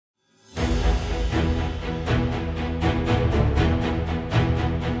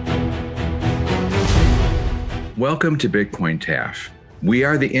Welcome to Bitcoin TAF. We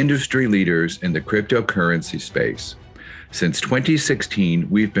are the industry leaders in the cryptocurrency space. Since 2016,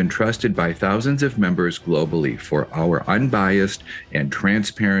 we've been trusted by thousands of members globally for our unbiased and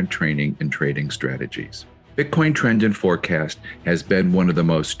transparent training and trading strategies. Bitcoin Trend and Forecast has been one of the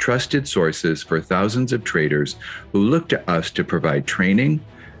most trusted sources for thousands of traders who look to us to provide training,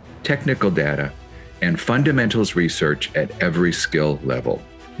 technical data, and fundamentals research at every skill level.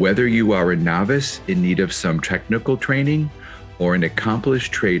 Whether you are a novice in need of some technical training or an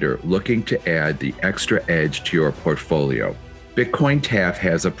accomplished trader looking to add the extra edge to your portfolio, Bitcoin TAF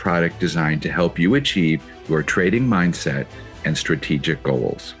has a product designed to help you achieve your trading mindset and strategic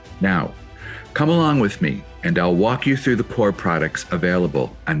goals. Now, come along with me and I'll walk you through the core products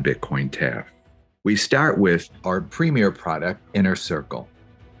available on Bitcoin TAF. We start with our premier product, Inner Circle.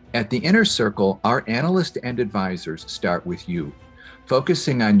 At the Inner Circle, our analysts and advisors start with you,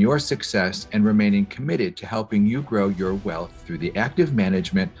 focusing on your success and remaining committed to helping you grow your wealth through the active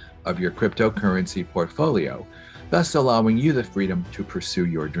management of your cryptocurrency portfolio, thus allowing you the freedom to pursue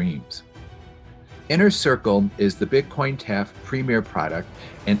your dreams. Inner Circle is the Bitcoin TAF premier product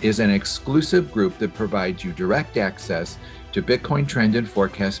and is an exclusive group that provides you direct access to Bitcoin Trend and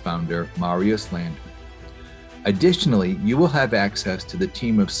Forecast founder Marius Landman. Additionally, you will have access to the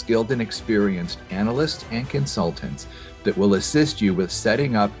team of skilled and experienced analysts and consultants that will assist you with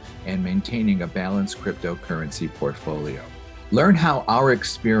setting up and maintaining a balanced cryptocurrency portfolio. Learn how our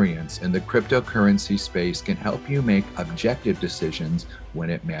experience in the cryptocurrency space can help you make objective decisions when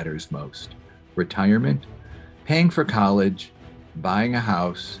it matters most. Retirement, paying for college, buying a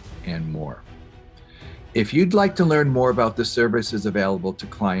house, and more. If you'd like to learn more about the services available to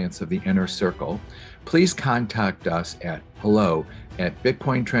clients of the Inner Circle, please contact us at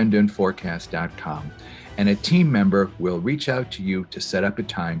hello@bitcointrendandforecast.com, and a team member will reach out to you to set up a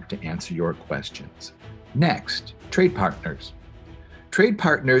time to answer your questions. Next, Trade Partners. Trade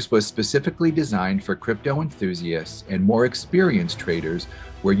Partners was specifically designed for crypto enthusiasts and more experienced traders,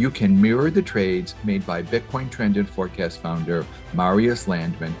 where you can mirror the trades made by Bitcoin Trend and Forecast founder Marius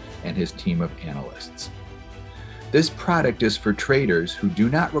Landman and his team of analysts. This product is for traders who do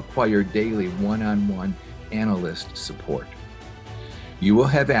not require daily one-on-one analyst support. You will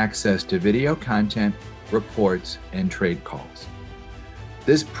have access to video content, reports, and trade calls.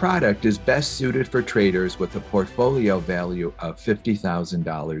 This product is best suited for traders with a portfolio value of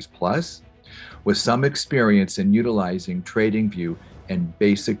 $50,000 plus, with some experience in utilizing TradingView and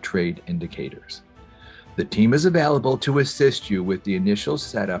basic trade indicators. The team is available to assist you with the initial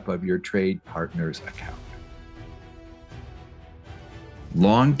setup of your Trade Partners account.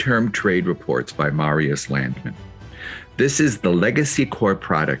 Long-term trade reports by Marius Landman. This is the legacy core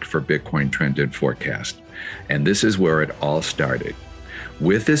product for Bitcoin Trend and Forecast, and this is where it all started.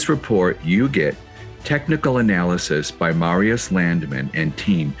 With this report, you get technical analysis by Marius Landman and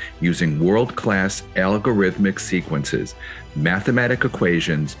team using world-class algorithmic sequences, mathematical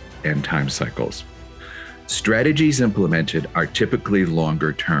equations, and time cycles. Strategies implemented are typically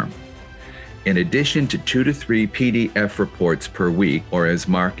longer term. In addition to 2 to 3 PDF reports per week, or as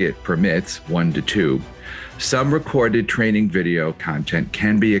market permits, 1 to 2, some recorded training video content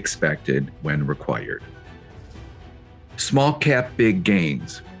can be expected when required. Small Cap Big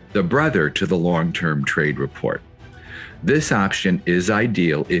Gains, the brother to the long-term trade report. This option is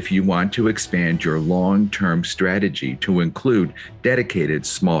ideal if you want to expand your long-term strategy to include dedicated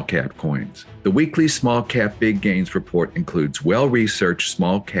small cap coins. The weekly Small Cap Big Gains report includes well-researched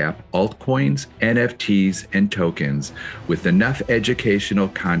small cap altcoins, NFTs, and tokens with enough educational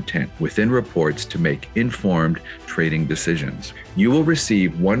content within reports to make informed trading decisions. You will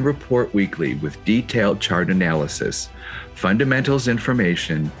receive one report weekly with detailed chart analysis, fundamentals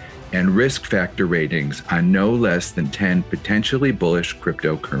information, and risk factor ratings on no less than 10 potentially bullish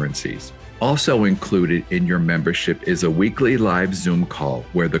cryptocurrencies. Also included in your membership is a weekly live Zoom call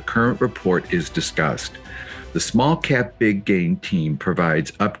where the current report is discussed. The Small Cap Big Gain team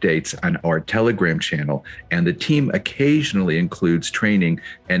provides updates on our Telegram channel, and the team occasionally includes training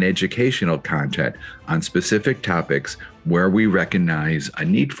and educational content on specific topics where we recognize a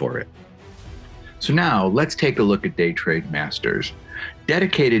need for it. So now let's take a look at Day Trade Masters.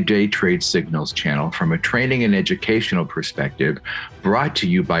 Dedicated day trade signals channel from a training and educational perspective, brought to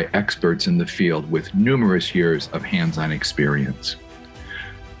you by experts in the field with numerous years of hands-on experience.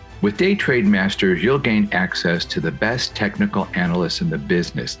 With Day Trade Masters, you'll gain access to the best technical analysts in the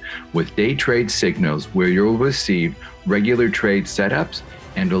business with day trade signals, where you'll receive regular trade setups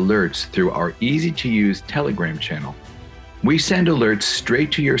and alerts through our easy-to-use Telegram channel. We send alerts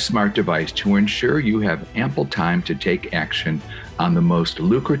straight to your smart device to ensure you have ample time to take action on the most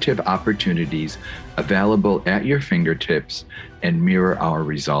lucrative opportunities available at your fingertips and mirror our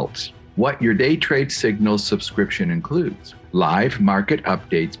results. What your day trade signals subscription includes: live market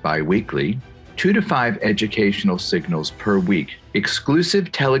updates bi-weekly, 2 to 5 educational signals per week,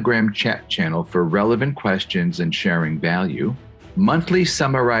 exclusive Telegram chat channel for relevant questions and sharing value, monthly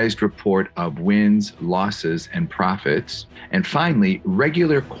summarized report of wins, losses, and profits, and finally,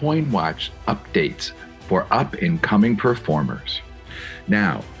 regular CoinWatch updates for up-and-coming performers.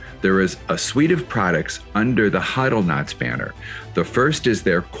 Now, there is a suite of products under the HODLNOTS banner. The first is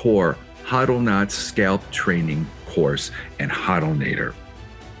their core HODLNOTS scalp training course and HODLNator.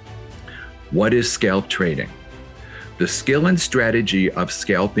 What is scalp trading? The skill and strategy of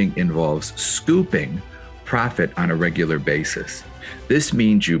scalping involves scooping profit on a regular basis. This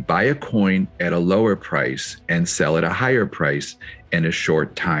means you buy a coin at a lower price and sell at a higher price in a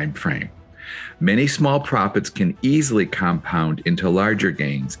short time frame. Many small profits can easily compound into larger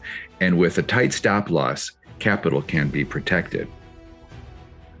gains, and with a tight stop loss, capital can be protected.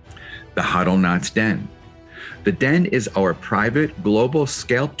 The HODLNOTS Den. The Den is our private global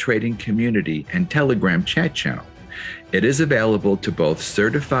scalp trading community and Telegram chat channel. It is available to both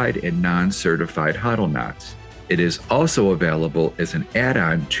certified and non-certified HODLNOTS. It is also available as an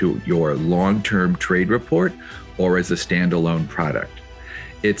add-on to your long-term trade report or as a standalone product.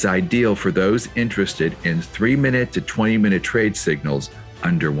 It's ideal for those interested in 3-minute to 20-minute trade signals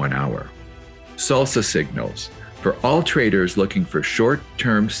under 1 hour. Salsa Signals. For all traders looking for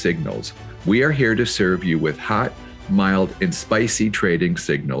short-term signals, we are here to serve you with hot, mild, and spicy trading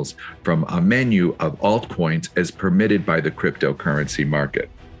signals from a menu of altcoins as permitted by the cryptocurrency market.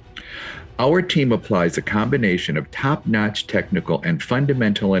 Our team applies a combination of top-notch technical and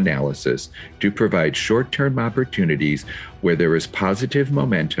fundamental analysis to provide short-term opportunities where there is positive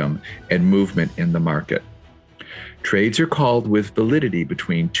momentum and movement in the market. Trades are called with validity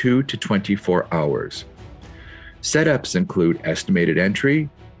between 2 to 24 hours. Setups include estimated entry,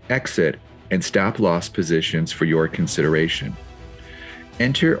 exit, and stop-loss positions for your consideration.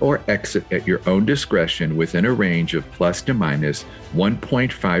 Enter or exit at your own discretion within a range of plus to minus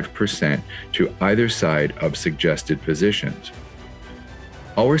 1.5% to either side of suggested positions.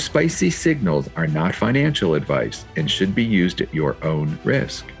 Our spicy signals are not financial advice and should be used at your own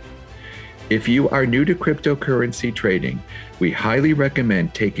risk. If you are new to cryptocurrency trading, we highly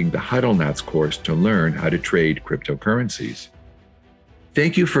recommend taking the HODLNOTS course to learn how to trade cryptocurrencies.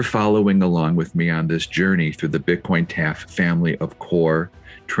 Thank you for following along with me on this journey through the Bitcoin TAF family of core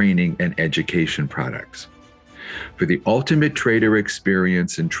training and education products. For the ultimate trader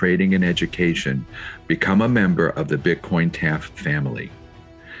experience in trading and education, become a member of the Bitcoin TAF family.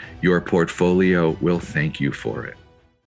 Your portfolio will thank you for it.